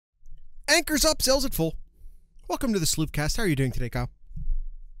Anchors up, sails at full. Welcome to the Sloopcast. How are you doing today, Kyle?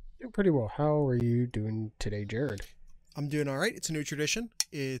 Doing pretty well. How are you doing today, Jared? I'm doing all right. It's a new tradition.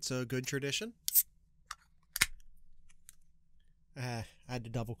 It's a good tradition. I had to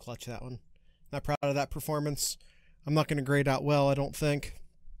double clutch that one. Not proud of that performance. I'm not going to grade out well, I don't think.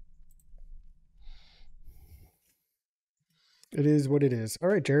 It is what it is. All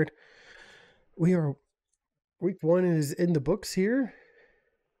right, Jared. Week 1 is in the books here.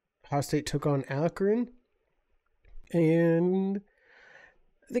 Ohio State took on Akron. And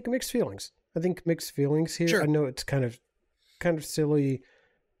I think mixed feelings. Here. Sure. I know it's kind of silly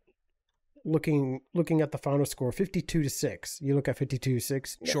looking at the final score, 52-6. You look at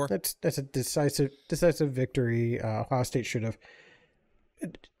 52-6. Yeah, sure. That's a decisive victory. Ohio State should have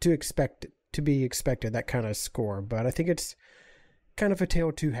to be expected, that kind of score. But I think it's kind of a tale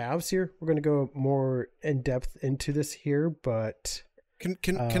of two halves here. We're going to go more in depth into this here, but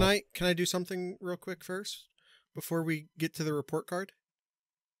can I do something real quick first before we get to the report card?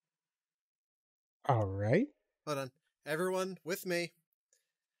 All right. Hold on. Everyone with me.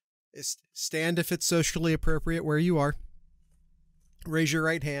 Stand if it's socially appropriate where you are. Raise your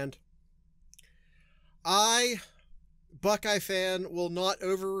right hand. I, Buckeye fan, will not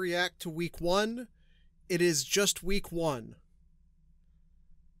overreact to week 1. It is just week 1.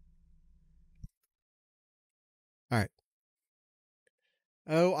 All right.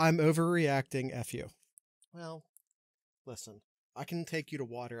 Oh, I'm overreacting. F you. Well, listen, I can take you to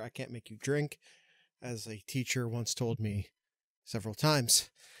water. I can't make you drink, as a teacher once told me several times.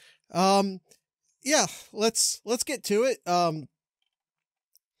 Yeah, let's get to it. A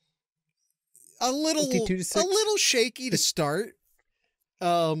little shaky to start.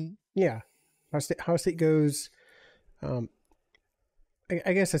 Yeah. Ohio State goes, I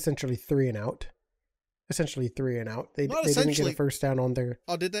guess essentially 3 and out. They didn't get a first down on their.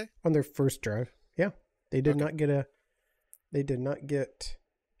 Oh, did they? On their first drive. Yeah. They did not get a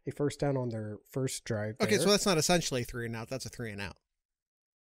first down on their first drive. Okay, so that's not essentially 3 and out. That's a 3 and out.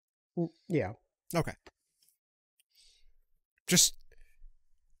 Yeah. Okay. Just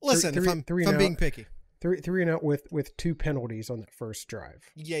listen. If I'm being picky, 3 and out with 2 penalties on that first drive.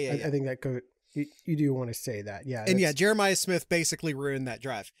 Yeah. I think that could. You do want to say that, yeah. And yeah, Jeremiah Smith basically ruined that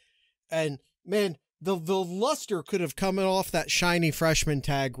drive. And man, the luster could have come off that shiny freshman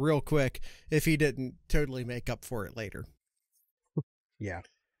tag real quick if he didn't totally make up for it later. Yeah.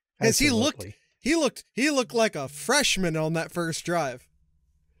 As he looked like a freshman on that first drive.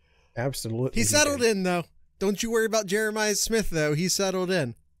 Absolutely. He settled in though. Don't you worry about Jeremiah Smith though. He settled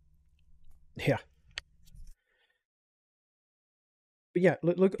in. Yeah. But yeah,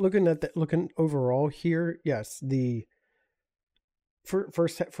 looking overall here, yes, the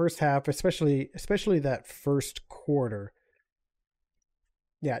first half, especially that first quarter.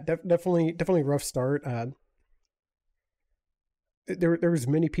 Yeah, definitely rough start. There was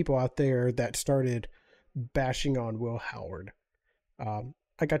many people out there that started bashing on Will Howard.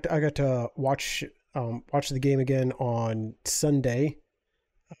 I got to watch the game again on Sunday,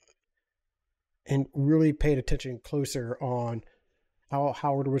 and really paid attention closer on how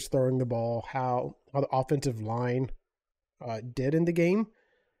Howard was throwing the ball, how the offensive line did in the game.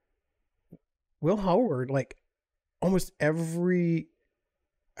 Will Howard, like almost every.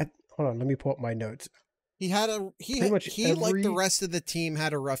 Hold on, let me pull up my notes. He like the rest of the team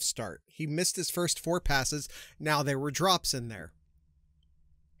had a rough start. He missed his first 4 passes. Now there were drops in there.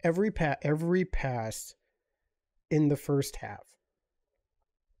 Every pass in the first half.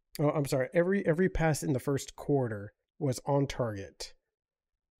 Oh, I'm sorry. Every pass in the first quarter was on target.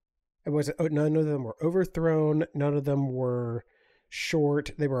 None of them were overthrown. None of them were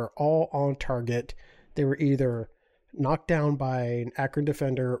short. They were all on target. They were either knocked down by an Akron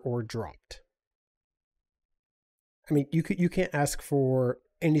defender or dropped. I mean, you can't ask for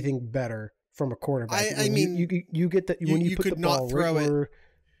anything better from a quarterback. I mean, you get that when you put the ball right where.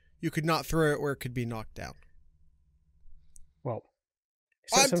 You could not throw it where it could be knocked down. Well,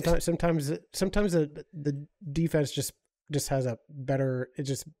 sometimes the defense just has a better. It's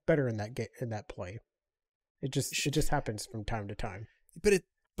just better in that play. It just happens from time to time. But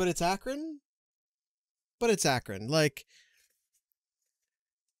it's Akron. Like,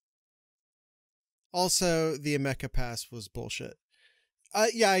 also the Emeka pass was bullshit.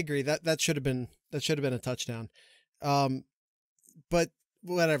 Yeah, I agree that should have been a touchdown. But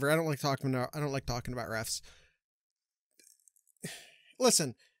whatever. I don't like talking about refs.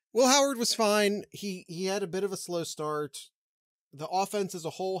 Listen, Will Howard was fine. He had a bit of a slow start. The offense as a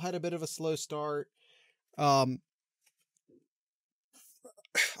whole had a bit of a slow start. I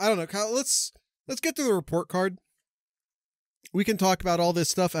don't know, Kyle. Let's get to the report card. we can talk about all this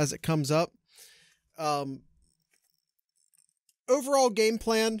stuff as it comes up. Overall game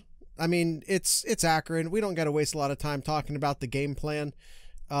plan. I mean, it's Akron. We don't got to waste a lot of time talking about the game plan.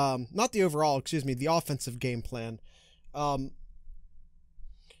 Not the overall, excuse me, the offensive game plan. I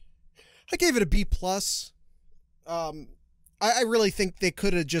gave it a B plus. I really think they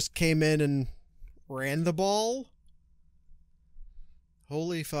could have just came in and ran the ball.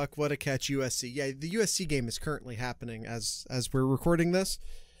 Holy fuck, what a catch, USC. Yeah, the USC game is currently happening as we're recording this.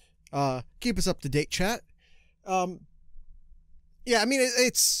 Keep us up to date, chat. Yeah, I mean,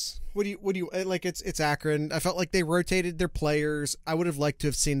 it's what do you like? It's Akron. I felt like they rotated their players. I would have liked to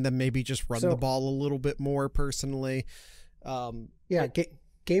have seen them maybe just run the ball a little bit more personally. Yeah,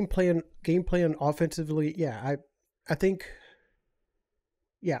 game plan offensively. Yeah, I think.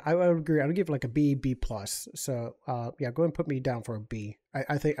 Yeah, I would agree. I would give like a B plus. So yeah, go and put me down for a B.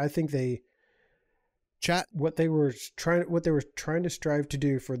 I think they chat what they were trying to strive to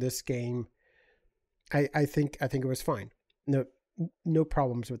do for this game. I think it was fine. No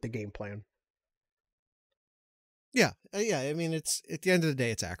problems with the game plan. Yeah. I mean, it's at the end of the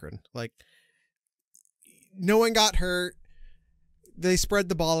day, it's Akron. Like, no one got hurt. They spread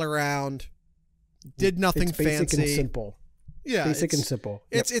the ball around. Did nothing it's basic fancy. And simple. Yeah, basic and simple.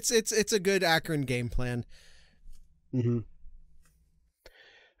 Yep. It's a good Akron game plan. Mm-hmm. All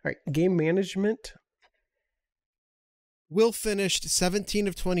right, game management. Will finished 17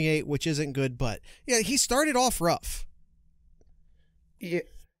 of 28, which isn't good, but yeah, he started off rough. Yeah.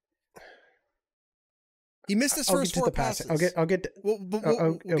 He missed his first four passes. I'll get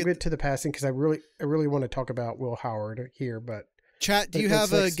to the passing because I really want to talk about Will Howard here. But chat, do you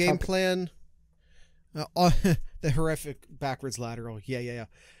have a game plan? The horrific backwards lateral. Yeah.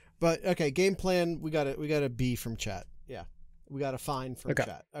 But okay, game plan. We got a B from chat. Yeah, we got a fine from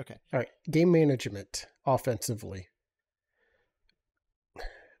chat. Okay. All right. Game management offensively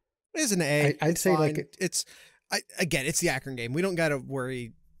is an A. I'd say fine. like it's the Akron game. We don't got to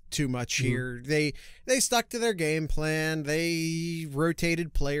worry too much here. They stuck to their game plan. They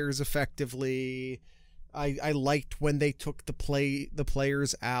rotated players effectively. I liked when they took the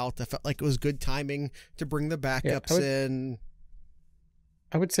players out. I felt like it was good timing to bring the backups in.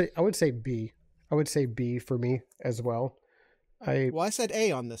 I would say B. I would say B for me as well. I said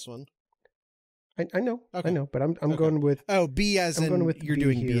A on this one. I know. Okay. I know, but I'm going with B as in going with you're B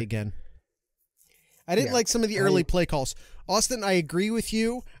doing here. B again. I didn't like some of the early play calls. Austin, I agree with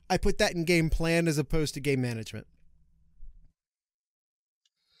you. I put that in game plan as opposed to game management.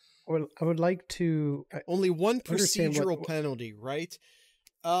 Well, I would like to only one procedural penalty, right?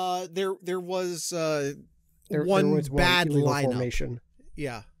 There was one bad lineup. Formation.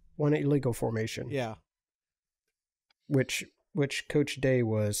 Yeah. One illegal formation. Yeah. Which Coach Day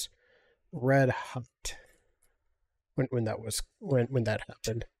was red hot when that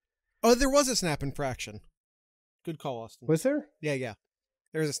happened. Oh, there was a snap infraction. Good call, Austin. Was there? Yeah.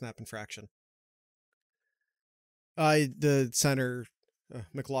 There was a snap infraction. The center,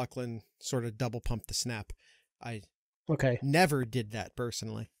 McLaughlin, sort of double pumped the snap. I never did that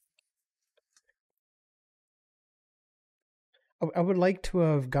personally. I would like to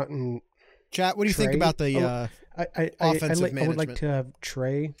have gotten chat. What do you think about the offensive management? I would like to have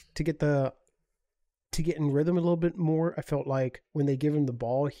Trey to get in rhythm a little bit more. I felt like when they give him the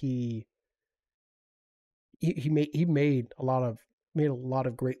ball, he made a lot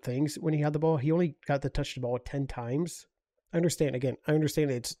of great things when he had the ball. He only got to touch the ball 10 times. I understand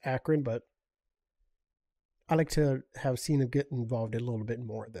it's Akron, but I like to have seen him get involved a little bit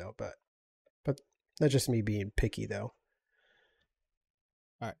more though. But that's just me being picky though.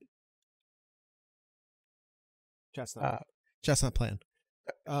 All right. Chat's not playing.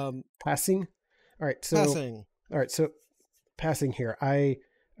 Passing. All right. So passing here. I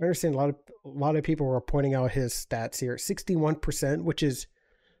understand a lot of people were pointing out his stats here. 61%, which is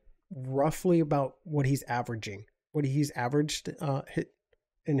roughly about what he's averaging. What he's averaged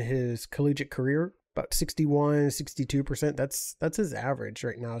in his collegiate career, about 61, 62%. That's his average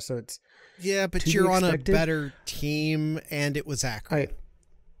right now. So it's but you're on a better team, and it was Akron.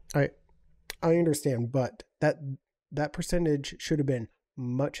 I understand, but that percentage should have been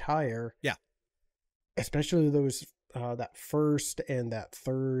much higher. Yeah, especially those that first and that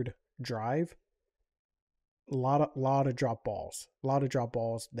third drive. A lot of drop balls.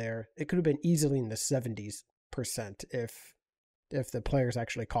 There. It could have been easily in the 70% if the players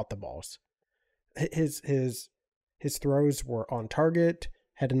actually caught the balls. His throws were on target,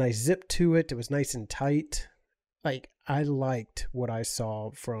 had a nice zip to it. It was nice and tight. Like, I liked what I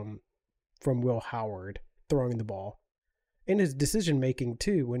saw from Will Howard throwing the ball. And his decision making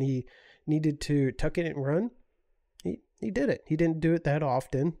too, when he needed to tuck it and run, he he did it. He didn't do it that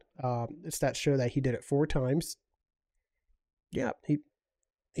often. Stats show that he did it 4 times. Yeah, he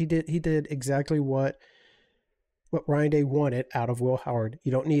did exactly what Ryan Day wanted out of Will Howard.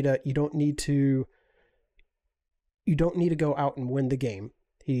 You don't need to go out and win the game.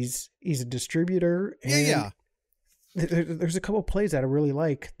 He's a distributor, and Yeah. there's a couple plays that I really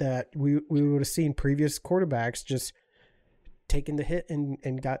like that we would have seen previous quarterbacks just taking the hit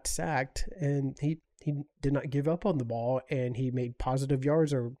and got sacked, and he did not give up on the ball, and he made positive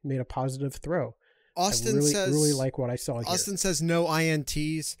yards or made a positive throw. Austin really like what I saw here. Austin says no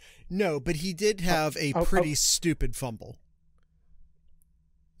INTs. No, but he did have a pretty stupid fumble.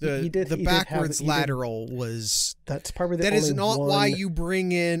 The backwards lateral was... That's probably the That only is not one. why you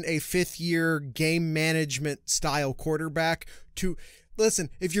bring in a fifth-year game management style quarterback to... Listen,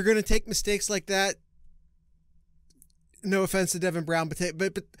 if you're going to take mistakes like that, no offense to Devin Brown, but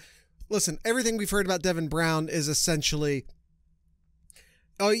listen, everything we've heard about Devin Brown is essentially...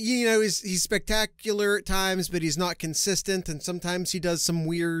 Oh, you know, he's spectacular at times, but he's not consistent, and sometimes he does some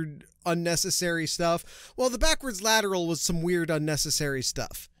weird, unnecessary stuff. Well, the backwards lateral was some weird, unnecessary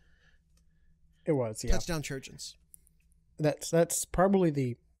stuff. It was, yeah. Touchdown Trojans. That's probably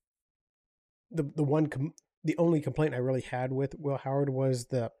the only complaint I really had with Will Howard was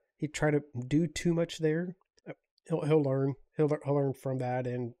he tried to do too much there. He'll learn from that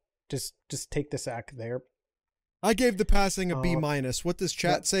and just take the sack there. I gave the passing a B-. What does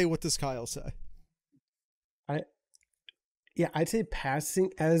chat say? What does Kyle say? I'd say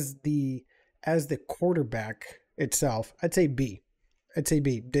passing as the quarterback itself, I'd say B.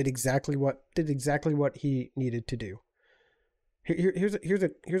 Did exactly what he needed to do. Here's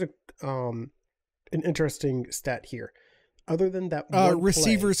an interesting stat here. Other than that one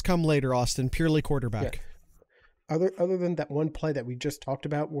receivers come later, Austin, purely quarterback. Yeah. Other than that one play that we just talked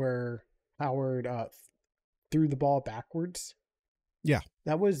about where Howard threw the ball backwards. Yeah.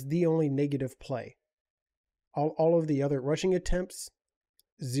 That was the only negative play. All of the other rushing attempts,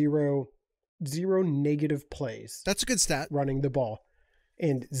 zero negative plays. That's a good stat. Running the ball.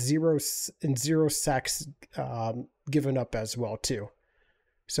 And zero sacks given up as well too.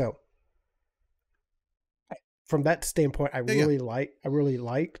 So from that standpoint, I really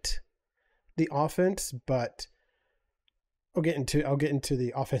liked the offense, but I'll get into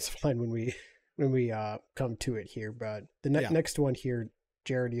the offensive line when we come to it here. But the next one here,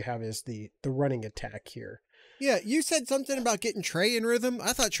 Jared, you have is the running attack here. Yeah, you said something about getting Trey in rhythm.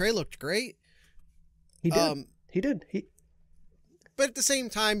 I thought Trey looked great. He did. He did. But at the same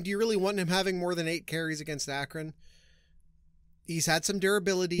time, do you really want him having more than 8 carries against Akron? He's had some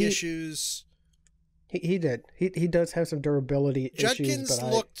durability issues. He did. He does have some durability issues. Judkins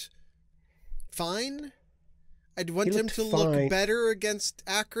looked fine. I'd want him to look better against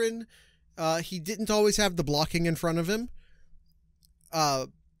Akron. He didn't always have the blocking in front of him.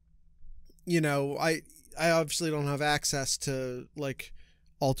 You know, I obviously don't have access to like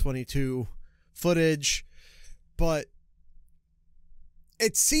all 22 footage, but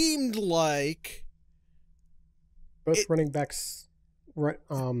it seemed like both running backs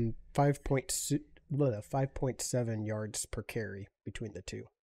 5.7 yards per carry between the two.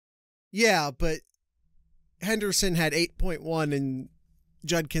 Yeah, but Henderson had 8.1 and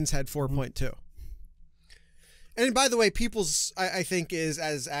Judkins had 4.2. Mm-hmm. And by the way, Peoples, I think, is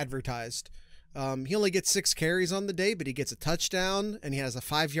as advertised. He only gets 6 carries on the day, but he gets a touchdown and he has a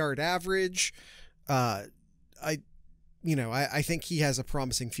 5-yard average. I think he has a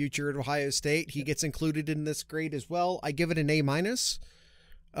promising future at Ohio State. He gets included in this grade as well. I give it an A-. I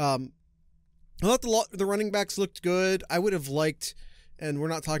thought the running backs looked good. I would have liked, and we're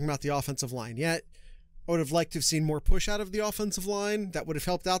not talking about the offensive line yet, I would have liked to have seen more push out of the offensive line. That would have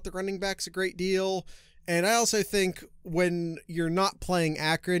helped out the running backs a great deal. And I also think when you're not playing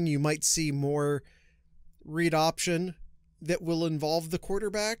Akron, you might see more read option that will involve the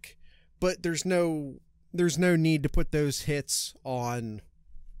quarterback, but there's no need to put those hits on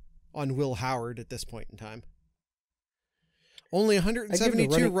Will Howard at this point in time. Only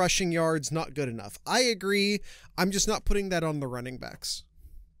 172 rushing yards, not good enough. I agree. I'm just not putting that on the running backs.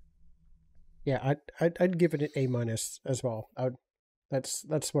 Yeah, I'd give it an A- as well.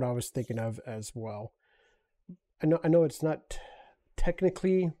 That's what I was thinking of as well. I know it's not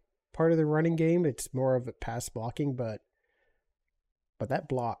technically part of the running game. It's more of a pass blocking, but that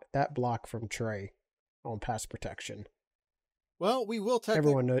block from Trey on pass protection. Well, we will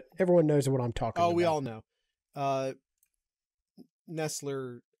technically... Everyone knows what I'm talking about. Oh, we all know.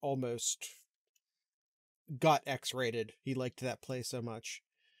 Nestler almost got X-rated. He liked that play so much.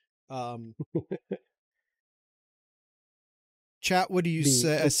 Chat, what do you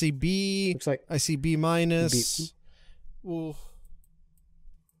say? I see B. Looks like I see B-. B. Well,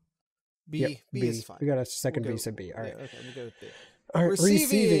 B. Yep, B is fine. We got a second We'll B, so B. All right. Yeah, okay, we'll go with B. All right.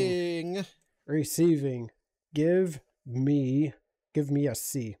 Receiving. Receiving. Give me a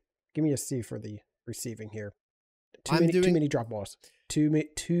C. Give me a C for the receiving here. Too many drop balls. Too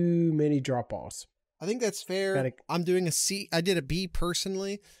many drop balls. I think that's fair. I'm doing a C. I did a B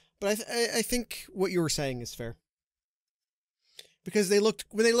personally, but I think what you were saying is fair. Because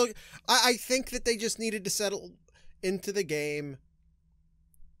I think that they just needed to settle into the game.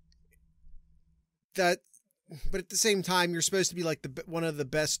 But at the same time, you're supposed to be like one of the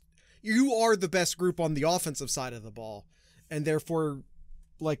best. You are the best group on the offensive side of the ball, and therefore,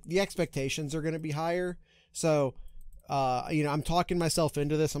 like, the expectations are going to be higher. So, I'm talking myself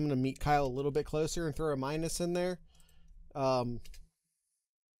into this. I'm going to meet Kyle a little bit closer and throw a minus in there. I'm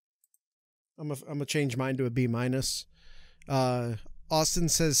gonna change mine to a B minus. Austin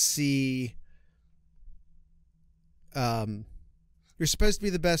says C. You're supposed to be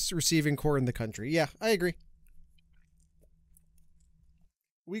the best receiving core in the country. Yeah, I agree.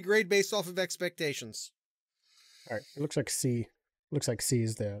 We grade based off of expectations. All right. It looks like C. Looks like C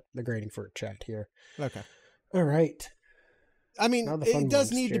is the grading for chat here. Okay. All right. I mean, it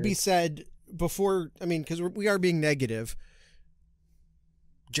does need to be said before, because we are being negative.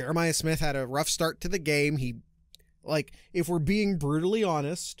 Jeremiah Smith had a rough start to the game. If we're being brutally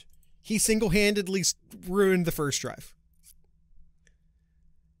honest, he single-handedly ruined the first drive.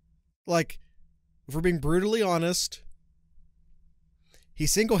 If we're being brutally honest, he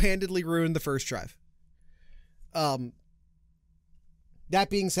single-handedly ruined the first drive. That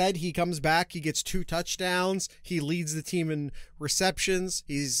being said, he comes back, he gets 2 touchdowns, he leads the team in receptions,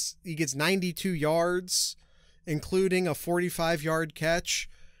 he gets 92 yards, including a 45-yard catch.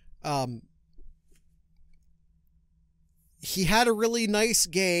 He had a really nice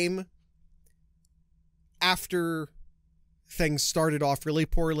game after things started off really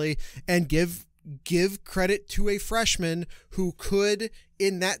poorly, and give credit to a freshman who could,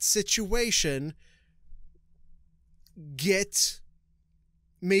 in that situation, get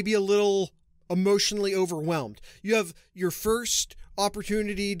maybe a little emotionally overwhelmed. You have your first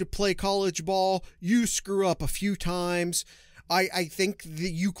opportunity to play college ball. You screw up a few times. I think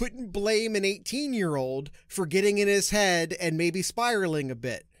that you couldn't blame an 18-year-old for getting in his head and maybe spiraling a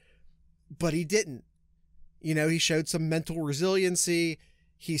bit, but he didn't. He showed some mental resiliency.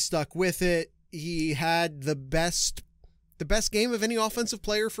 He stuck with it. He had the best game of any offensive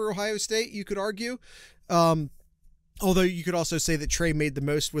player for Ohio State, you could argue. Although you could also say that Trey made the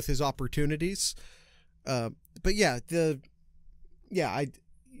most with his opportunities. But yeah,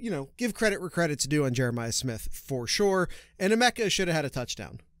 give credit where credit's due on Jeremiah Smith for sure. And Emeka should have had a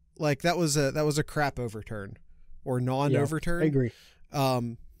touchdown. That was a crap overturn or non-overturn. Yeah, I agree.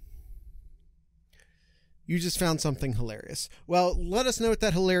 You just found something hilarious. Well, let us know what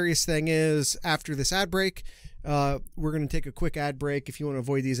that hilarious thing is after this ad break. We're going to take a quick ad break. If you want to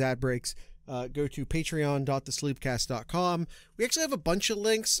avoid these ad breaks, go to patreon.thesloopcast.com. We actually have a bunch of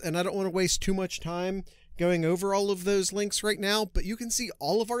links, and I don't want to waste too much time going over all of those links right now, but you can see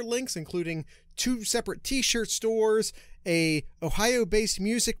all of our links, including 2 separate t-shirt stores, a Ohio-based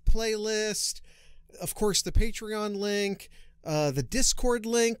music playlist, of course, the Patreon link, the Discord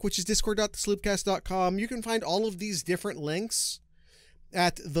link, which is discord.thesloopcast.com. You can find all of these different links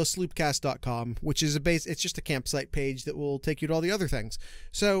at thesloopcast.com, which is it's just a campsite page that will take you to all the other things.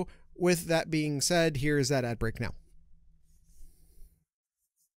 So with that being said, here is that ad break now.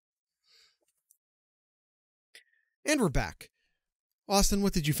 And we're back. Austin,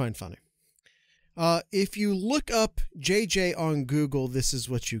 what did you find funny? If you look up JJ on Google, this is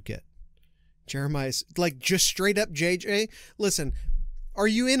what you get. Jeremiah's just straight up JJ. Listen, are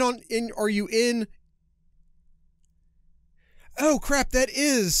you in? Oh crap, that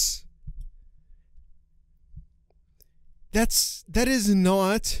is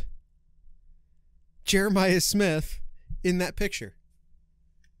not Jeremiah Smith in that picture.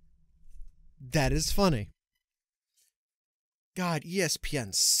 That is funny. God,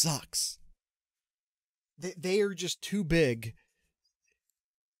 ESPN sucks. They are just too big.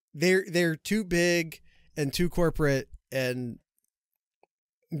 They're too big and too corporate, and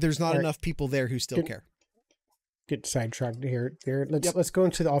there's not enough people there who still care. Get sidetracked here. Let's go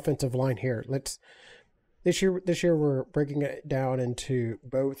into the offensive line here. This year we're breaking it down into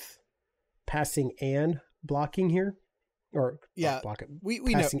both passing and blocking here, or blocking. We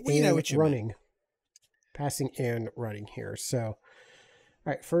know what you running. Meant. Passing and running here. So, all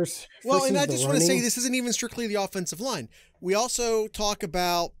right, first and I just want to say this isn't even strictly the offensive line. We also talk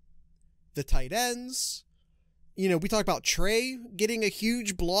about the tight ends. We talk about Trey getting a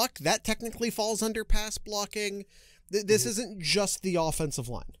huge block. That technically falls under pass blocking. This isn't just the offensive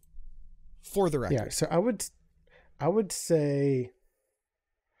line, for the record. Yeah, so I would say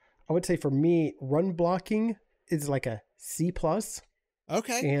for me, run blocking is like a C plus.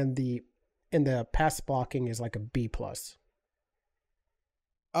 Okay. And the pass blocking is like a B plus.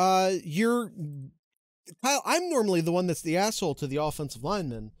 Kyle, I'm normally the one that's the asshole to the offensive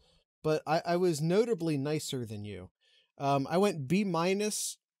lineman, but I was notably nicer than you. I went B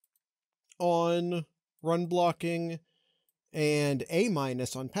minus on run blocking and A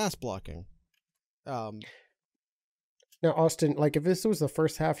minus on pass blocking. Now, Austin, like if this was the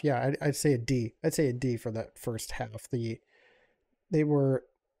first half, yeah, I'd say a D. I'd say a D for that first half. They were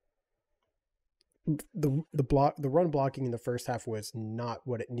the run blocking in the first half was not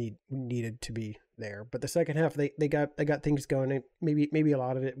what it needed to be there. But the second half, they got things going. And maybe a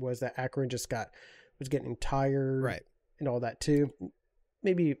lot of it was that Akron just was getting tired, right, and all that too.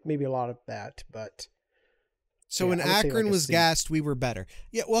 Maybe a lot of that, but so when Akron was gassed, we were better.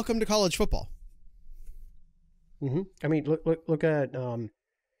 Yeah, welcome to college football. Mm-hmm. I mean, look at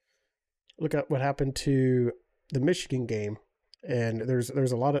what happened to the Michigan game, and there's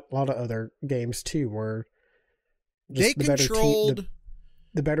a lot of other games too where they controlled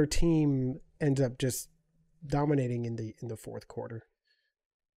the better team ends up just dominating in the fourth quarter.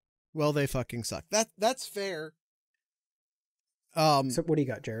 Well, they fucking suck. That's fair. So what do you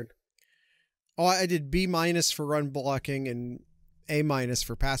got, Jared? Oh, I did B minus for run blocking and A minus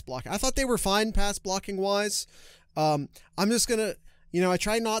for pass blocking. I thought they were fine pass blocking wise. I'm just gonna, I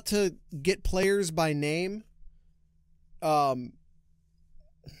try not to get players by name. But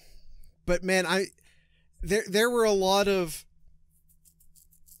man, there were a lot of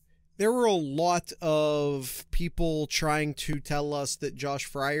people trying to tell us that Josh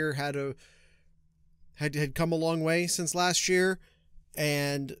Fryer had come a long way since last year,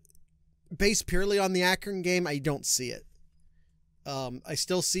 and based purely on the Akron game, I don't see it. I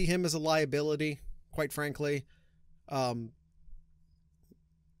still see him as a liability, quite frankly. I'm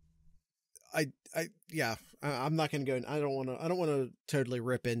not going to go. I don't want to totally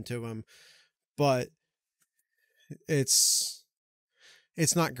rip into him, but it's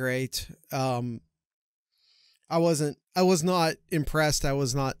not great. I was not impressed. I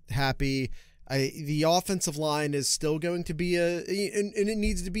was not happy. The offensive line is still going to be and it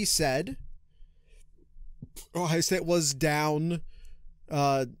needs to be said, Ohio State was down,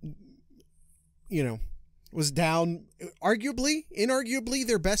 was down inarguably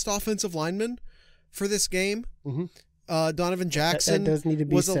their best offensive lineman for this game. Mm-hmm. Donovan Jackson that does need to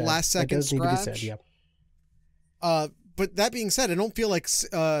be was said. a last second scratch. Said, yeah. But that being said, I don't feel like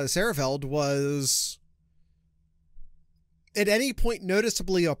Sarafeld was at any point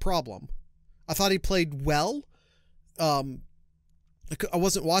noticeably a problem. I thought he played well. I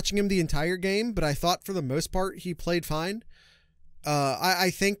wasn't watching him the entire game, but I thought for the most part he played fine.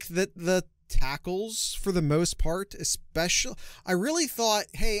 I think that the tackles for the most part, especially, I really thought,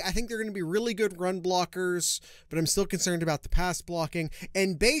 hey, I think they're going to be really good run blockers, but I'm still concerned about the pass blocking.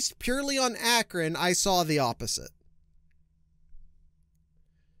 And based purely on Akron, I saw the opposite.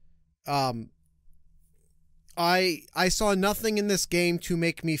 I saw nothing in this game to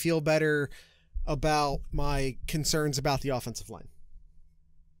make me feel better about my concerns about the offensive line.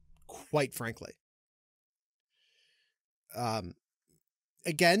 Quite frankly.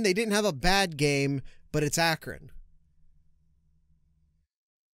 Again, they didn't have a bad game, but it's Akron.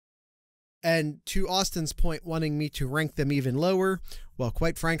 And to Austin's point, wanting me to rank them even lower, well,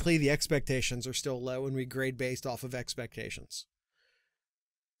 quite frankly, the expectations are still low and we grade based off of expectations.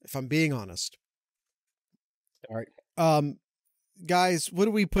 If I'm being honest. All right. Guys, what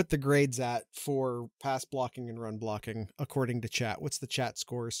do we put the grades at for pass blocking and run blocking according to chat? What's the chat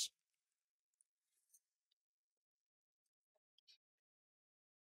scores?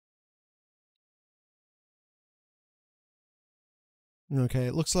 Okay,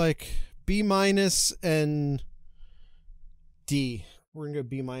 it looks like B minus and D. We're going to go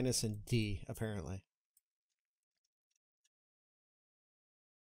B minus and D, apparently.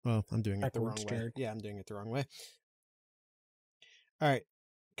 Well, I'm doing it the wrong way. Yeah, I'm doing it the wrong way. All right,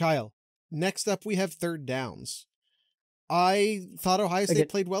 Kyle. Next up, we have third downs. I thought Ohio State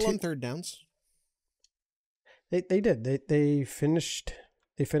played well on third downs. They did. They finished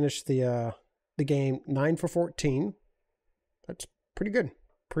the game 9 for 14. That's pretty good.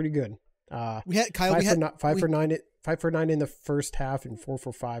 Pretty good. We had Kyle. 5 for 9 in the first half and 4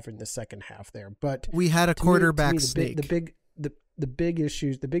 for 5 in the second half there. But we had a quarterback sneak. The big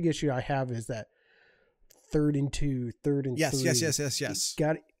issue I have is that 3rd and 2, 3rd and 3. Yes.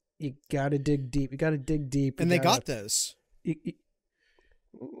 You got to dig deep. You got to dig deep. And they got those.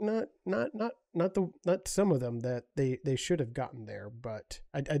 Not not some of them that they should have gotten there, but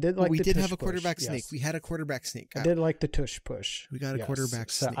I did like. We the did tush have a push, quarterback sneak. yes. We had a quarterback sneak. I did like the tush push. We got a yes. quarterback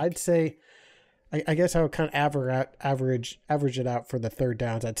So sneak. I'd say, I guess I would kind of average it out for the third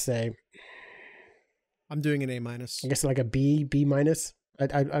downs. I'd say I'm doing an A-. I guess like a B minus.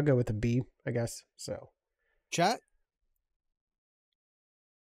 I'll go with a B, I guess. So chat.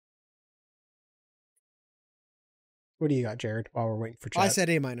 what do you got, Jared? While we're waiting for chat, I said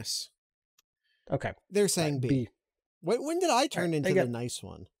A-. Okay, They're saying right, B. When did I turn into got... the nice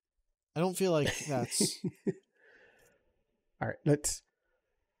one? I don't feel like that's. All right,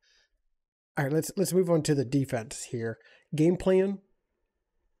 let's move on to the defense here. Game plan.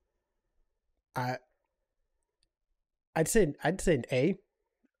 I'd say an A.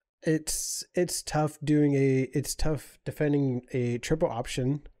 It's tough defending a triple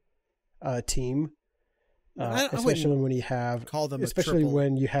option team. Especially when you have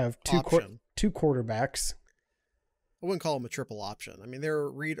when you have two quarterbacks. I wouldn't call them a triple option. I mean, they're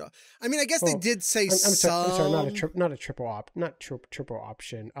I mean, I guess they did say I'm sorry, not a triple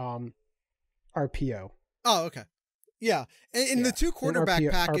option. RPO. Oh, okay. Yeah, and the two quarterback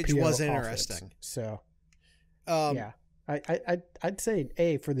package RPO was interesting. Offense. So, yeah, I'd say an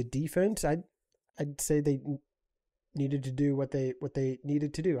A for the defense. I'd say they needed to do what they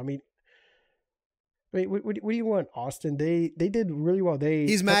needed to do. I mean, what do you want, Austin? They did really well.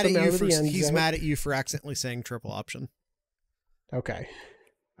 He's mad at you mad at you for accidentally saying triple option. Okay.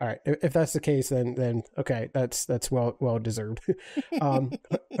 All right. If that's the case, then okay, that's well deserved.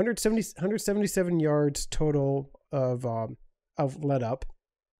 177 yards total of let up.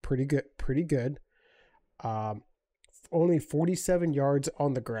 Pretty good. Only 47 yards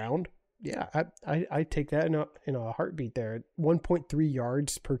on the ground. Yeah, I take that in a heartbeat there. 1.3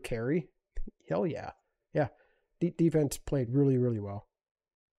 yards per carry. Hell yeah. Yeah. Defense played really, really well.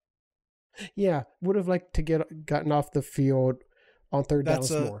 Yeah, would have liked to gotten off the field on third downs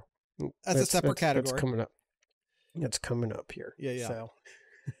more. That's a separate category. That's coming up here. Yeah. So.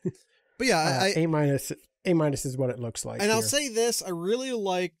 But yeah, A minus is what it looks like. And here. I'll say this: I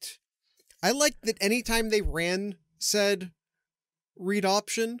liked that anytime they ran said read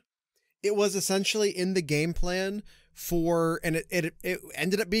option, it was essentially in the game plan and it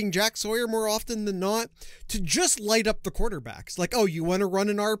ended up being Jack Sawyer more often than not to just light up the quarterbacks. Like, oh, you want to run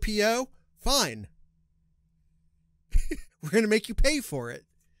an RPO? Fine. We're going to make you pay for it.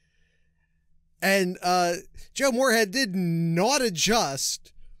 And Joe Moorhead did not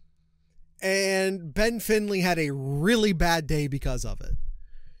adjust, and Ben Finley had a really bad day because of it.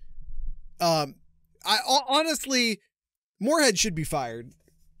 I honestly, Moorhead should be fired.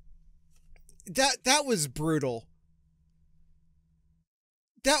 That was brutal.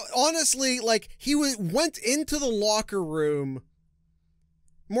 That honestly, like, he went into the locker room.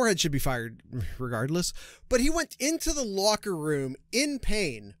 Moorhead should be fired regardless, but he went into the locker room in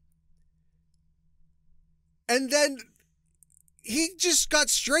pain. And then he just got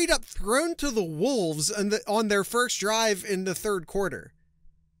straight up thrown to the wolves on their first drive in the third quarter.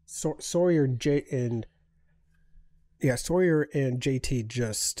 Sawyer and JT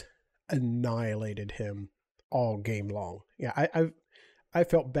just annihilated him all game long. Yeah, I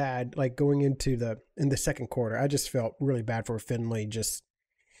felt bad, like, going into in the second quarter. I just felt really bad for Finley just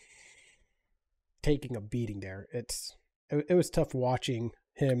taking a beating there. It was tough watching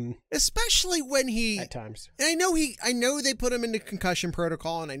him, especially when at times. And I know they put him into concussion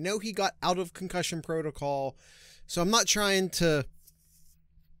protocol, and I know he got out of concussion protocol. So I'm not trying to,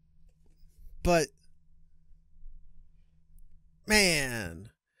 but man,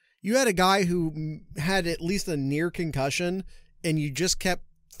 you had a guy who had at least a near concussion, and you just kept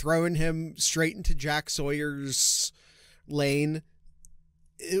throwing him straight into Jack Sawyer's lane.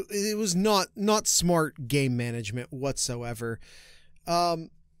 It was not smart game management whatsoever.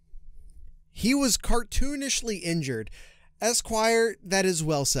 He was cartoonishly injured. Esquire, that is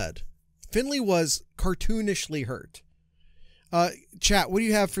well said. Finley was cartoonishly hurt. Chat, what do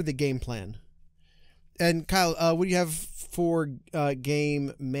you have for the game plan? And Kyle, what do you have for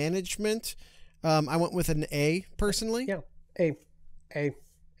game management? I went with an A personally. Yeah, A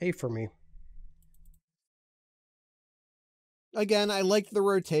for me. Again, I liked the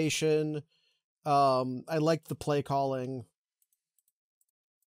rotation. I liked the play calling.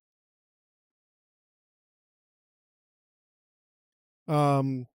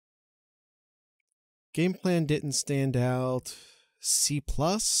 Game plan didn't stand out. C+.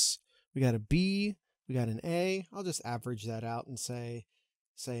 We got a B. We got an A. I'll just average that out and say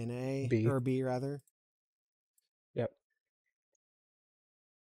an A. B. Or a B, rather. Yep.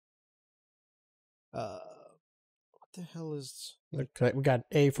 the hell is... Okay, we got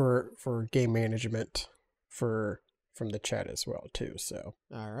A for game management from the chat as well too. So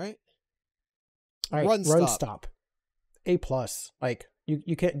All right. All right, run stop. A plus. Like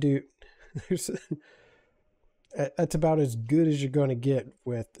you can't do. That's about as good as you're going to get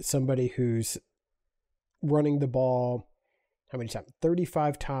with somebody who's running the ball. How many times?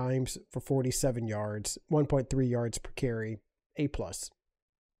 35 times for 47 yards, 1.3 yards per carry. A plus.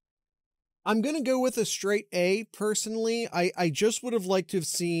 I'm going to go with a straight A personally. I just would have liked to have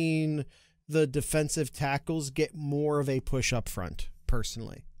seen the defensive tackles get more of a push up front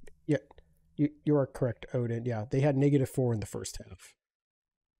personally. Yeah, you are correct, Odin. Yeah, they had -4 in the first half.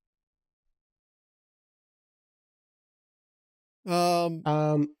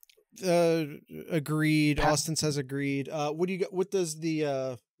 Agreed. Austin says agreed. What do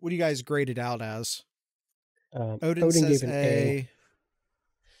you guys grade it out as? Odin says gave an A.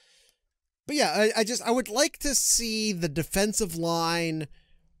 But yeah, I would like to see the defensive line.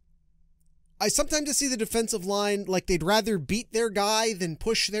 I sometimes see the defensive line like they'd rather beat their guy than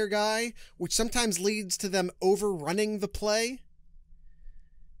push their guy, which sometimes leads to them overrunning the play.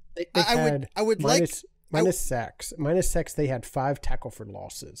 I would minus sacks. Minus sacks, they had 5 tackle for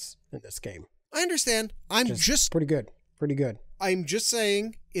losses in this game. I understand. I'm just pretty good. Pretty good. I'm just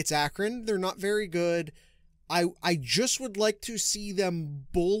saying it's Akron. They're not very good. I just would like to see them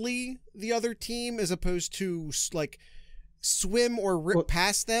bully the other team as opposed to like swim or rip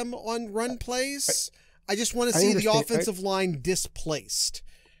past them on run plays. I just want to see the offensive line displaced.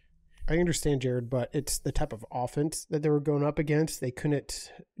 I understand, Jared, but it's the type of offense that they were going up against. They couldn't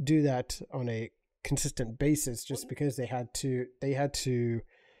do that on a consistent basis just because they had to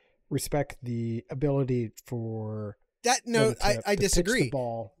respect the ability for that. No, I disagree. The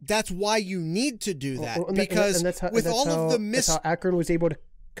ball. That's why you need to do that because that's how Akron was able to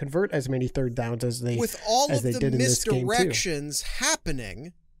convert as many third downs as they with all as of they the did misdirections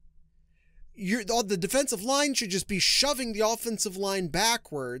happening. The defensive line should just be shoving the offensive line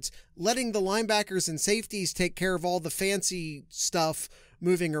backwards, letting the linebackers and safeties take care of all the fancy stuff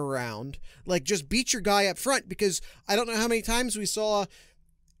moving around. Like, just beat your guy up front, because I don't know how many times we saw.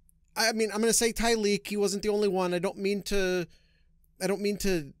 I mean, I'm going to say Tyleek. He wasn't the only one. I don't mean to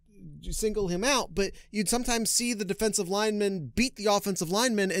single him out, but you'd sometimes see the defensive lineman beat the offensive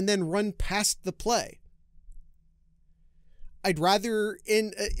lineman and then run past the play. I'd rather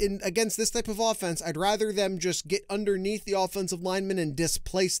in against this type of offense, I'd rather them just get underneath the offensive lineman and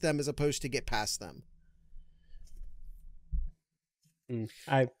displace them as opposed to get past them. I'm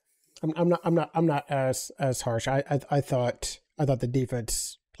not as harsh. I thought the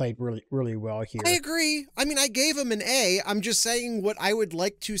defense played really well here. I agree. I mean, I gave them an A. I'm just saying what I would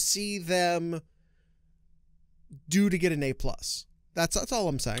like to see them do to get an A+. That's all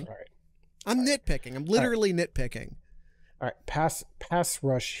I'm saying. All right. I'm nitpicking. I'm literally nitpicking. All right, pass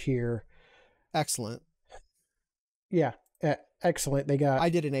rush here. Excellent. Yeah, excellent. They got. I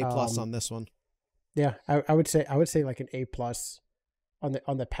did an A+ on this one. Yeah, I would say like an A+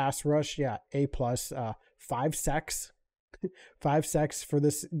 on the pass rush. Yeah, A+. 5 sacks, 5 sacks for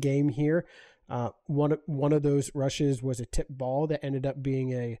this game here. One of those rushes was a tip ball that ended up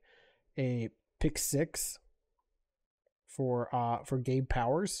being a pick 6 for Gabe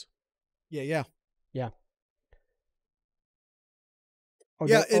Powers. Yeah.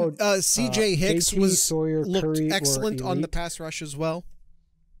 CJ Hicks looked excellent on the pass rush as well.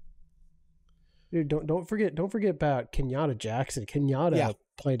 Dude, don't forget about Kenyatta Jackson. Kenyatta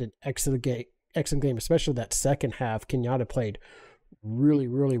played an excellent game, especially that second half. Kenyatta played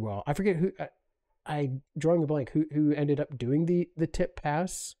really well. I forget who. I drawing a blank. Who ended up doing the tip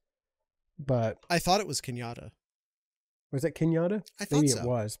pass? But I thought it was Kenyatta. Was it Kenyatta? I thought so. Maybe it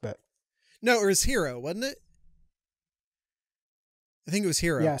was, but no, it was Hero, wasn't it? I think it was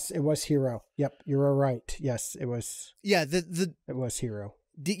Hero. Yes, it was Hero. Yep, you're right. Yes, it was. Yeah, it was Hero.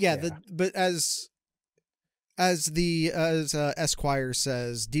 But as Esquire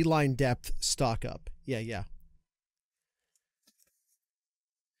says, D-line depth, stock up. Yeah.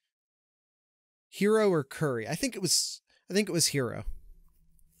 Hero or Curry? I think it was Hero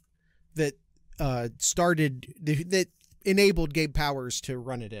that that enabled Gabe Powers to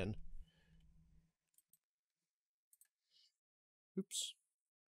run it in. Oops.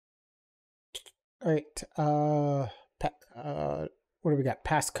 All right. What do we got?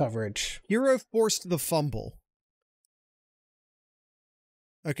 Pass coverage. Hero forced the fumble.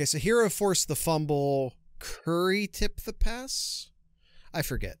 Okay, so Hero forced the fumble. Curry tipped the pass? I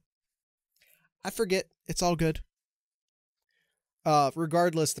forget. It's all good.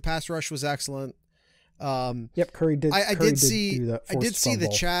 Regardless, the pass rush was excellent. Yep, I did see the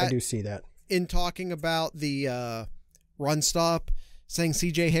chat. I do see that. In talking about the run stop, saying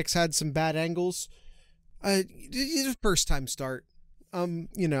CJ Hicks had some bad angles. First time start. I'm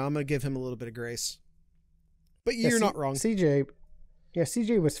going to give him a little bit of grace. But you're not wrong. CJ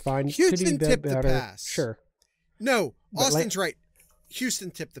was fine. Houston tipped the pass. Sure. No, Austin's right.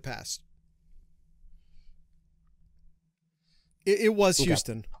 Houston tipped the pass. It was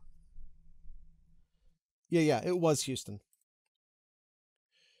Houston. Yeah, it was Houston.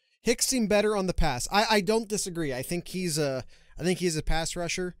 Hicks seemed better on the pass. I don't disagree. I think he's a pass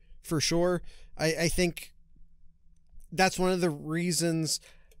rusher for sure. I think that's one of the reasons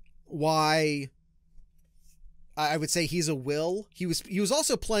why I would say he's a will. He was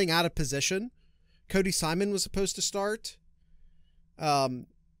also playing out of position. Cody Simon was supposed to start.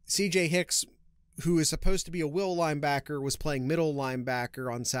 CJ Hicks, who is supposed to be a will linebacker, was playing middle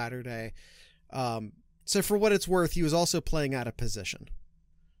linebacker on Saturday. So for what it's worth, he was also playing out of position.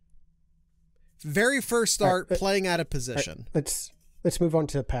 Very first start, playing out of position. Let's move on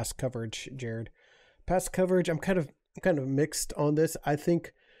to pass coverage, Jared. Pass coverage, I'm kind of mixed on this. I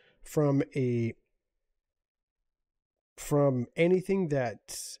think from anything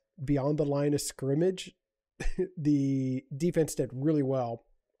that's beyond the line of scrimmage, the defense did really well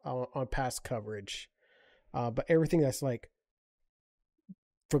on pass coverage. But everything that's like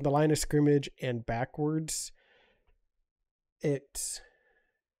from the line of scrimmage and backwards, there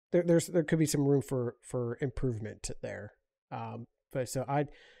could be some room for improvement there. But so I'd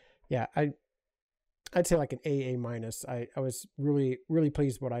say like an A minus. I was really, really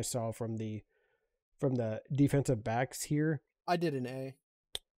pleased with what I saw from the defensive backs here. I did an A.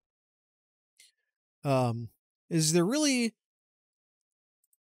 Is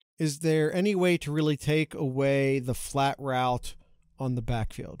there any way to really take away the flat route on the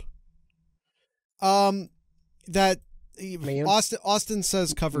backfield? That man. Austin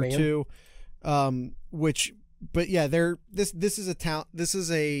says cover man. 2, but yeah, this is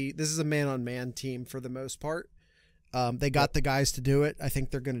a man-on-man team for the most part. They got the guys to do it. I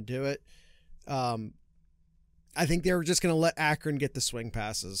think they're going to do it. I think they were just going to let Akron get the swing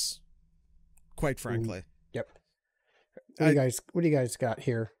passes, quite frankly. Yep. What do you guys got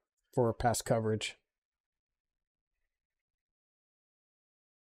here for pass coverage?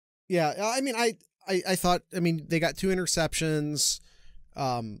 Yeah, I mean, I thought, they got 2 interceptions,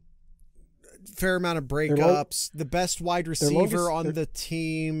 fair amount of breakups. The best wide receiver on the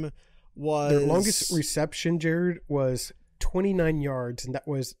team was... Their longest reception, Jared, was 29 yards, and that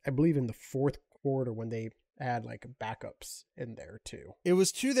was, I believe, in the fourth quarter when they had like backups in there too. It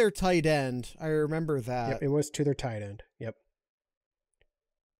was to their tight end. I remember that. Yep, it was to their tight end. Yep.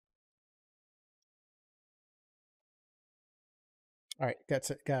 All right,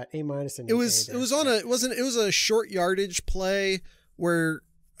 got A minus and it was a short yardage play where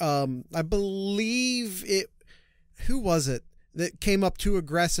I believe who was it that came up too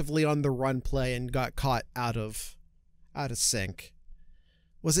aggressively on the run play and got caught out of sync?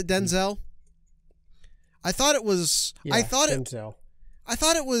 Was it Denzel? I thought it was. Yeah, Denzel. I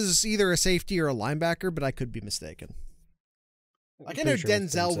thought it was either a safety or a linebacker, but I could be mistaken. Like I know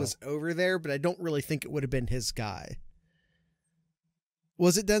Denzel was over there, but I don't really think it would have been his guy.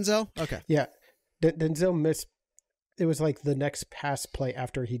 Was it Denzel? Okay. Yeah. Denzel missed. It was like the next pass play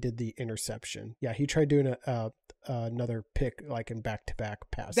after he did the interception. Yeah, he tried doing another pick like in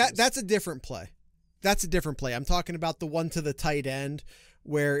back-to-back passes. That's a different play. I'm talking about the one to the tight end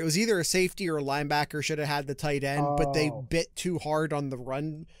where it was either a safety or a linebacker should have had the tight end, but they bit too hard on the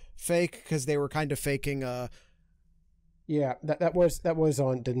run fake because they were kind of faking a... Yeah, that was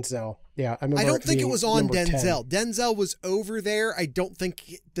on Denzel. Yeah, I don't think it was on Denzel. 10. Denzel was over there. I don't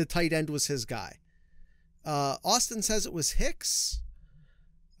think the tight end was his guy. Austin says it was Hicks.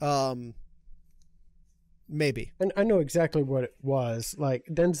 Maybe. And I know exactly what it was. Like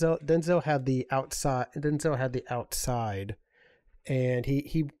Denzel had the outside, and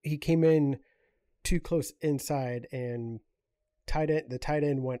he came in too close inside, and the tight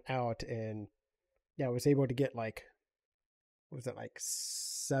end went out, and yeah, was able to get like, was it like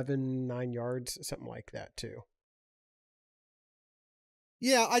 7-9 yards, something like that too.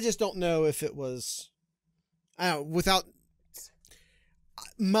 Yeah, I just don't know if it was. Without.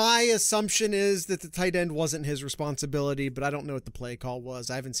 My assumption is that the tight end wasn't his responsibility, but I don't know what the play call was.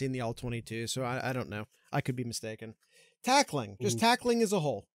 I haven't seen the all-22, so I don't know. I could be mistaken. Tackling, just tackling as a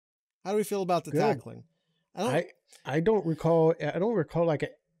whole. How do we feel about the tackling? I don't recall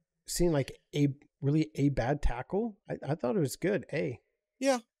like seeing like a bad tackle. I thought it was good.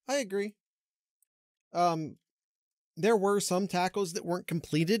 Yeah, I agree. There were some tackles that weren't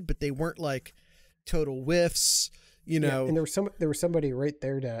completed, but they weren't like total whiffs. You know, and there was somebody right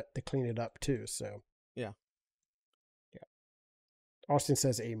there to clean it up too. So yeah. Austin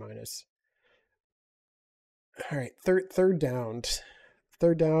says A minus. All right, third downs.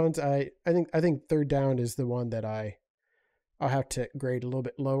 Third downs. I think third down is the one that I'll have to grade a little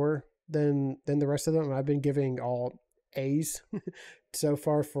bit lower than the rest of them. I've been giving all A's so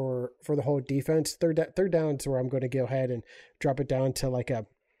far for the whole defense. Third down is where I'm going to go ahead and drop it down to like a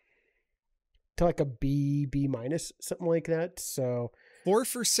B minus, something like that. So 4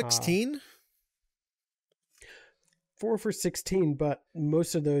 for 16. 4 for 16, but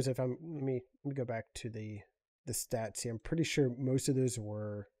most of those, let me go back to the stats here. I'm pretty sure most of those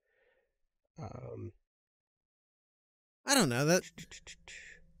were I don't know that.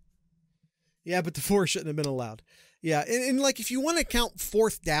 Yeah, but the 4 shouldn't have been allowed. Yeah, and like if you want to count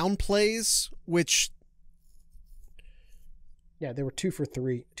fourth down plays, which there were 2 for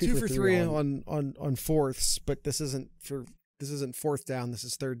 3. 2 for 3 on fourths, but this isn't fourth down. This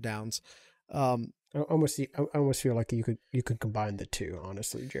is third downs. I almost feel like you could combine the two,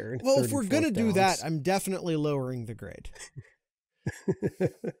 honestly, Jared. Well, if we're gonna do that, I'm definitely lowering the grade.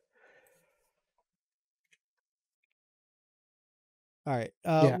 All right.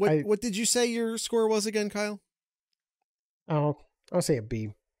 What did you say your score was again, Kyle? I'll say a B.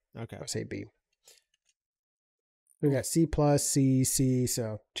 Okay. I'll say B. We got C plus, C.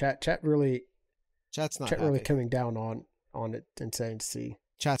 So chat's not really coming down on it and saying C.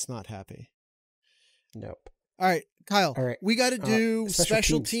 Chat's not happy. Nope. All right, Kyle. All right. We got to do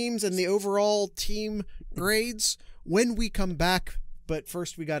special teams and the overall team grades when we come back. But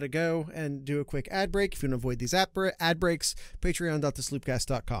first, we got to go and do a quick ad break. If you want to avoid these ad breaks,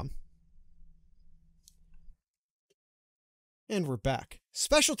 patreon.thesloopcast.com. And we're back.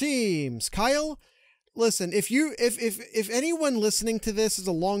 Special teams. Kyle, listen, if anyone listening to this is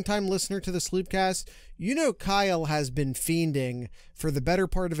a longtime listener to the Sloopcast, you know Kyle has been fiending for the better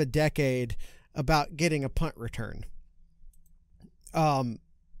part of a decade about getting a punt return. I'm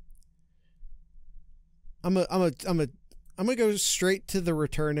gonna go straight to the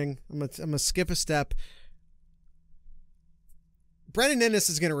returning. I'm gonna skip a step. Brennan Ennis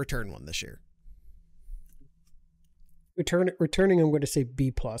is gonna return one this year. Returning, I'm going to say B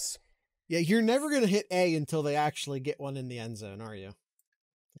plus. Yeah, you're never gonna hit A until they actually get one in the end zone, are you?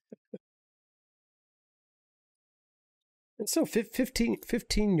 And so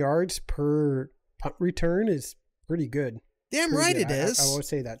 15 yards per punt return is pretty good. Damn right it is. I will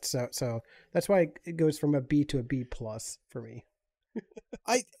say that. So that's why it goes from a B to a B plus for me.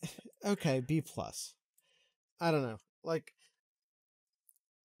 Okay, B plus. I don't know. Like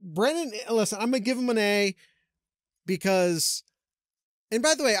Brennan, listen, I'm gonna give him an A because, and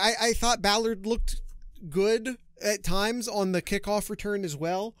by the way, I thought Ballard looked good at times on the kickoff return as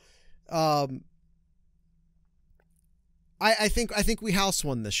well. I think we house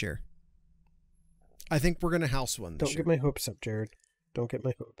one this year. I think we're going to house one this year. Don't get my hopes up, Jared. Don't get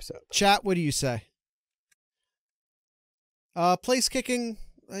my hopes up. Chat, what do you say? Place kicking,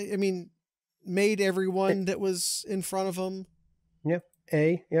 I mean, made everyone that was in front of them. Yep.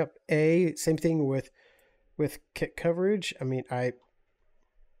 A. Yep. A. Same thing with kick coverage. I mean, I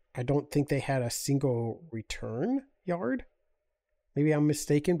don't think they had a single return yard. Maybe I'm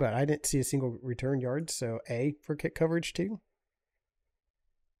mistaken, but I didn't see a single return yard. So A for kick coverage too.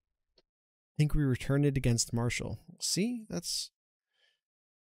 I think we returned it against Marshall. See, I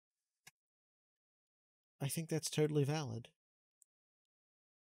think that's totally valid.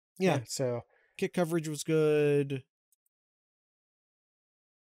 Yeah. So kick coverage was good.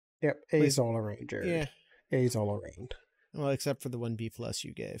 Yep. A's all around, Jared. Yeah. A's all around. Well, except for the 1 B plus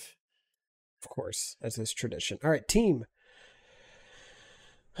you gave. Of course, as is tradition. All right, team.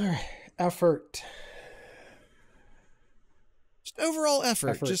 All right, effort. Just overall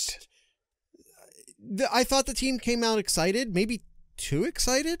effort. Just I thought the team came out excited, maybe too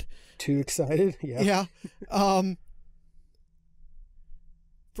excited. Too excited? Yeah. Yeah.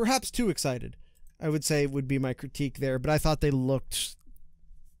 Perhaps too excited, I would say would be my critique there, but I thought they looked.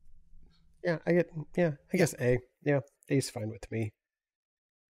 I guess A. Yeah, A's fine with me.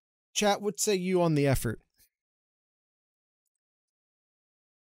 Chat, what say you on the effort?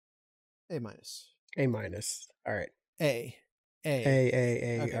 A minus. A minus. All right. A.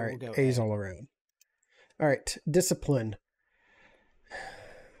 Okay, all right. We'll A's all around. All right. Discipline.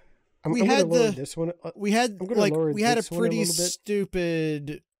 We had a pretty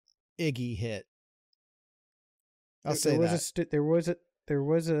stupid Iggy hit. I'll say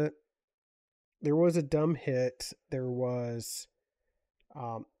that. There was a dumb hit. There was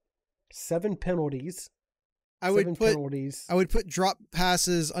 7 penalties. I would put drop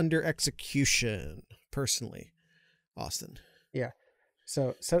passes under execution personally, Austin. Yeah.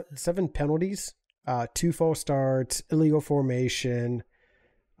 So 7 penalties 2 false starts, illegal formation,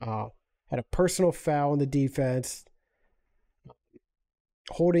 had a personal foul in the defense,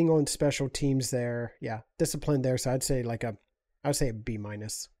 holding on special teams there. Yeah, discipline there. So I'd say a B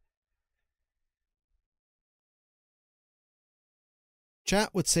minus. Chat,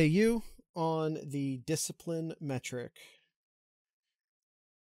 what say you on the discipline metric?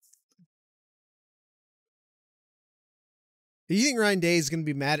 Do you think Ryan Day is going to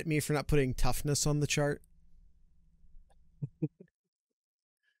be mad at me for not putting toughness on the chart?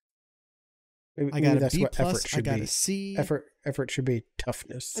 Maybe I got a that's B what plus. effort should I got be. a C. Effort should be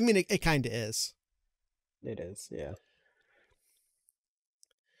toughness. I mean, it kind of is. It is, yeah.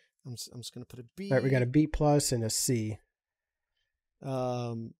 I'm just going to put a B. All right, we got a B plus and a C.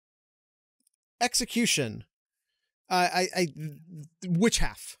 Execution. Which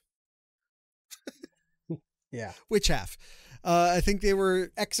half? Yeah. Which half? I think they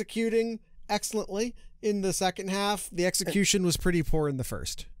were executing excellently in the second half. The execution was pretty poor in the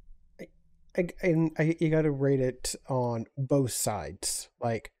first. You got to rate it on both sides.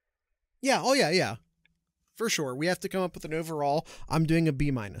 Like, yeah. Oh, yeah. For sure. We have to come up with an overall. I'm doing a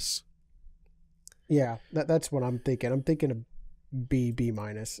B minus. Yeah, that's what I'm thinking. I'm thinking of B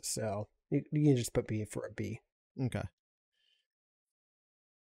minus. So you can just put B for a B. Okay.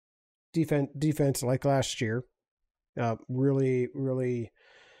 Defense like last year, really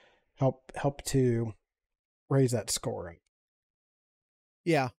help to raise that score up.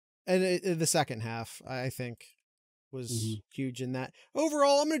 Yeah, and the second half I think was huge in that.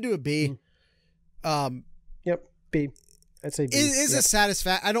 Overall, I'm going to do a B. Yep, B. I'd say B. Is a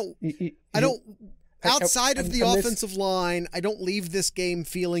satisfaction. I don't. Outside of the offensive line, I don't leave this game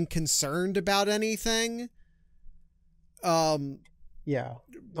feeling concerned about anything. Yeah,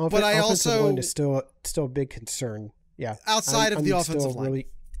 but I also line is still a big concern. Yeah, outside of the offensive line,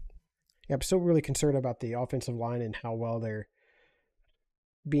 I'm still really concerned about the offensive line and how well they're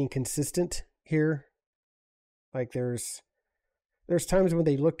being consistent here. Like there's times when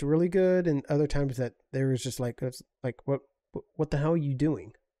they looked really good, and other times that there was just like what the hell are you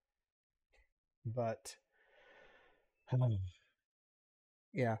doing? But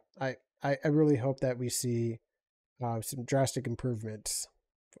yeah, I really hope that we see some drastic improvements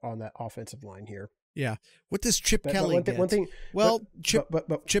on that offensive line here. Yeah. What does Chip Kelly get? One thing,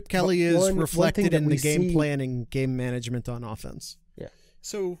 Chip Kelly is reflected in the game planning, game management on offense. Yeah.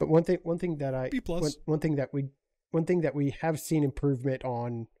 So, but one thing that B plus. one thing that we have seen improvement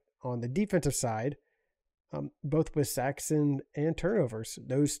on the defensive side, both with sacks and turnovers.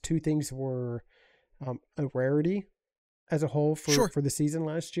 Those two things were a rarity as a whole for the season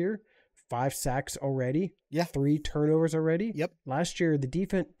last year. 5 sacks already. Yeah. 3 turnovers already. Yep. Last year, the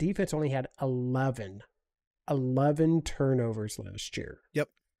defense only had 11 turnovers last year. Yep.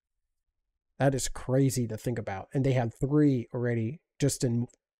 That is crazy to think about. And they had 3 already just in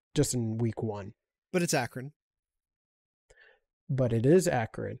week 1. But it's Akron. But it is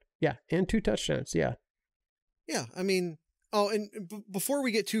Akron. Yeah. And 2 touchdowns. Yeah. Yeah. I mean, and before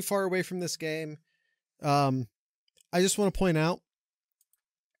we get too far away from this game, I just want to point out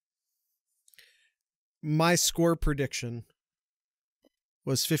my score prediction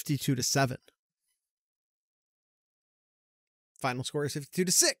was 52-7. Final score is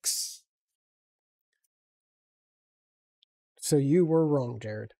 52-6. So you were wrong,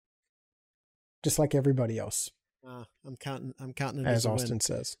 Jared. Just like everybody else. I'm counting it as as a Austin win.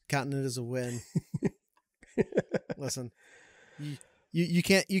 says. Counting it as a win. Listen, you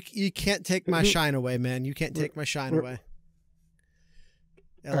can't take my shine away, man. You can't take my shine away.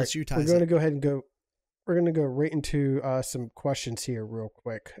 LSU ties. We're going to go ahead and go. We're going to go right into some questions here real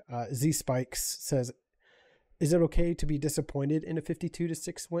quick. Z Spikes says, is it okay to be disappointed in a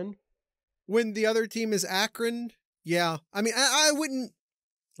 52-6 win? When the other team is Akron? Yeah. I mean, I wouldn't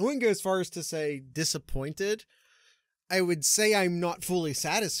go as far as to say disappointed. I would say I'm not fully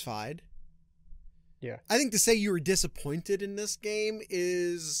satisfied. Yeah. I think to say you were disappointed in this game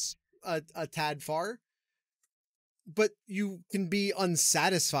is a tad far. But you can be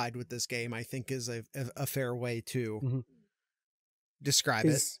unsatisfied with this game, I think, is a fair way to describe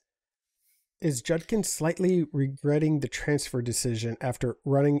it. Is Judkins slightly regretting the transfer decision after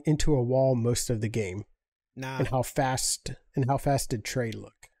running into a wall most of the game? Nah. And how fast did Trey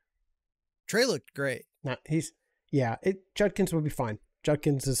look? Trey looked great. Nah, Judkins will be fine.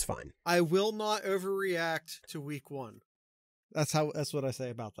 Judkins is fine. I will not overreact to week 1. That's what I say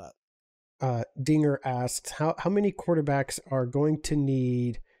about that. Dinger asks, how many quarterbacks are going to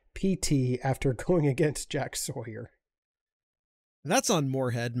need PT after going against Jack Sawyer? That's on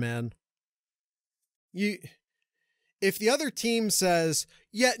Moorhead, man. If the other team says,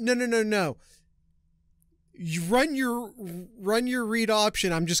 yeah, no, You run your read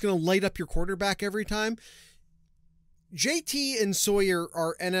option. I'm just going to light up your quarterback every time. JT and Sawyer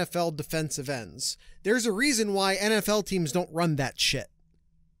are NFL defensive ends. There's a reason why NFL teams don't run that shit.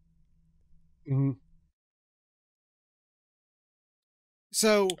 Mm-hmm.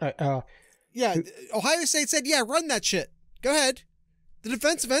 So, yeah, Ohio State said, yeah, run that shit. Go ahead. The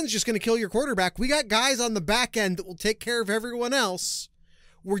defensive end's just going to kill your quarterback. We got guys on the back end that will take care of everyone else.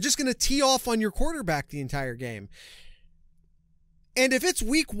 We're just going to tee off on your quarterback the entire game. And if it's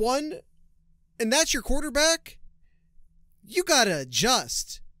week 1 and that's your quarterback, you got to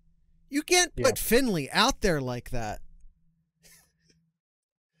adjust. You can't put Finley out there like that.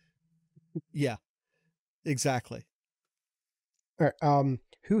 Yeah, exactly. All right,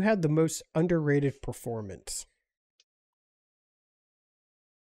 who had the most underrated performance?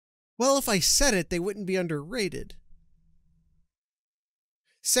 Well, if I said it, they wouldn't be underrated.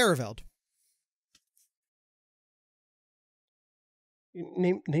 Saraveld.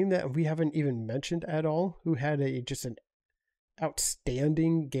 Name that we haven't even mentioned at all. Who had just an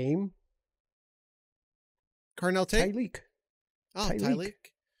outstanding game? Carnell Tate? Tyleek. Oh, Tyleek.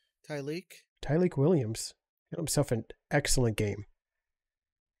 Tyleek Williams. Got himself an excellent game.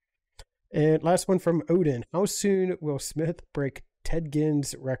 And last one from Odin. How soon will Smith break Ted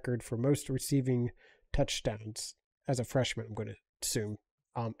Ginn's record for most receiving touchdowns as a freshman, I'm going to assume,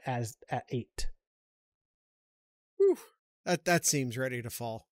 as at 8? Whew. That seems ready to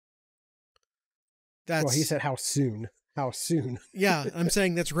fall. Well, he said how soon. How soon? Yeah, I'm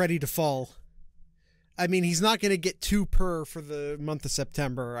saying that's ready to fall. I mean, he's not going to get 2 per for the month of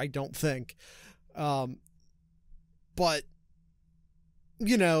September, I don't think. But,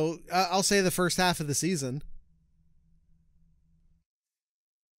 you know, I'll say the first half of the season.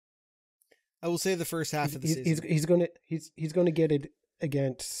 I will say the first half of the season. He's gonna get it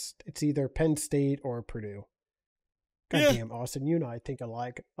against, it's either Penn State or Purdue. God damn, Austin, you and I think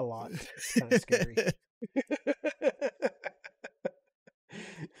alike a lot. It's kind of scary.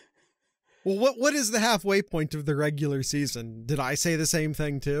 Well, what is the halfway point of the regular season? Did I say the same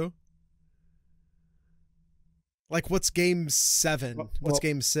thing too? Like, what's game 7? What's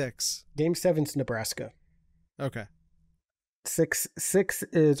game 6? Game 7's Nebraska. Okay. 6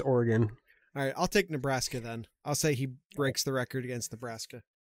 is Oregon. All right, I'll take Nebraska then. I'll say he breaks the record against Nebraska.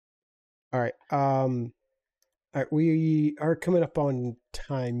 All right. All right, we are coming up on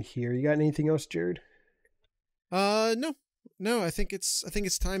time here. You got anything else, Jared? No. I think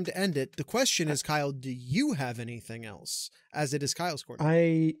it's time to end it. The question is, Kyle, do you have anything else? As it is Kyle's corner.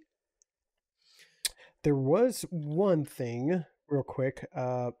 There was one thing, real quick.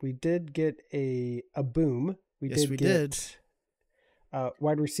 We did get a boom. We did.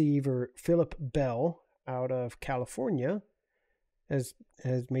 Wide receiver Phillip Bell out of California has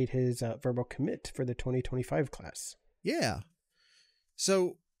made his verbal commit for the 2025 class. Yeah.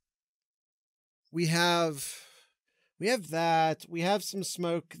 So we have that. We have some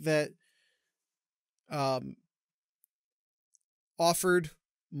smoke that offered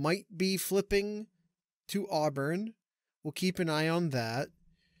might be flipping to Auburn. We'll keep an eye on that.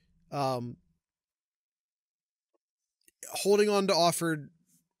 Holding on to Offord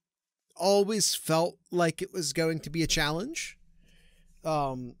always felt like it was going to be a challenge.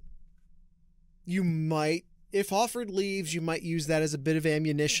 You might, if Offord leaves, you might use that as a bit of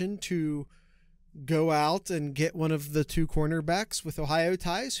ammunition to go out and get one of the 2 cornerbacks with Ohio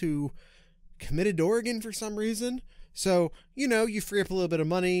ties who committed to Oregon for some reason. So, you know, you free up a little bit of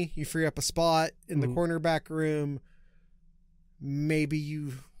money, you free up a spot in the cornerback room. Maybe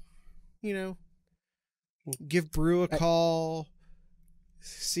you know, give Brew a call,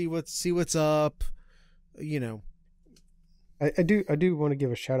 see what's up, you know. I do want to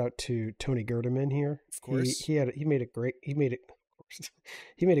give a shout out to Tony Gerdeman here. Of course. He made a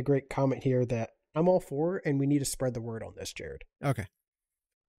great comment here that I'm all for, and we need to spread the word on this, Jared. Okay.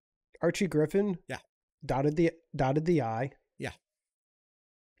 Archie Griffin. Yeah. Dotted the I. Yeah.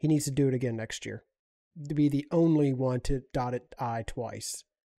 He needs to do it again next year. To be the only one to dot it I twice.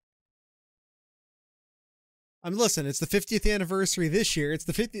 Listen, it's the 50th anniversary this year. It's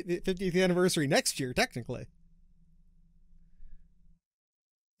the 50th anniversary next year, technically.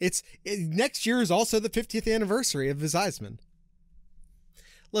 Next year is also the 50th anniversary of his Heisman.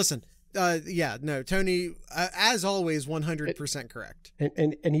 Listen, Tony, as always, 100% correct.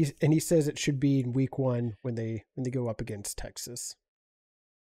 And he says it should be in week 1 when they go up against Texas,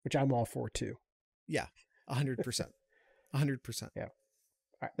 which I'm all for too. Yeah, 100%, 100%. Yeah. All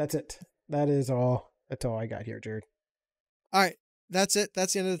right, that's it. That's all I got here, Jared. All right, that's it.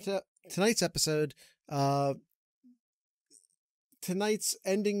 That's the end of tonight's episode. tonight's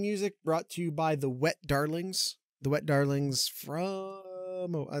ending music brought to you by the Wet Darlings. The Wet Darlings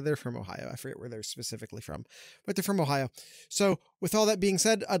they're from Ohio. I forget where they're specifically from, but they're from Ohio. So with all that being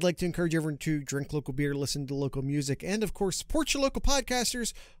said, I'd like to encourage everyone to drink local beer, listen to local music, and of course, support your local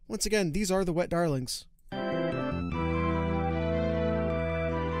podcasters. Once again, these are the Wet Darlings.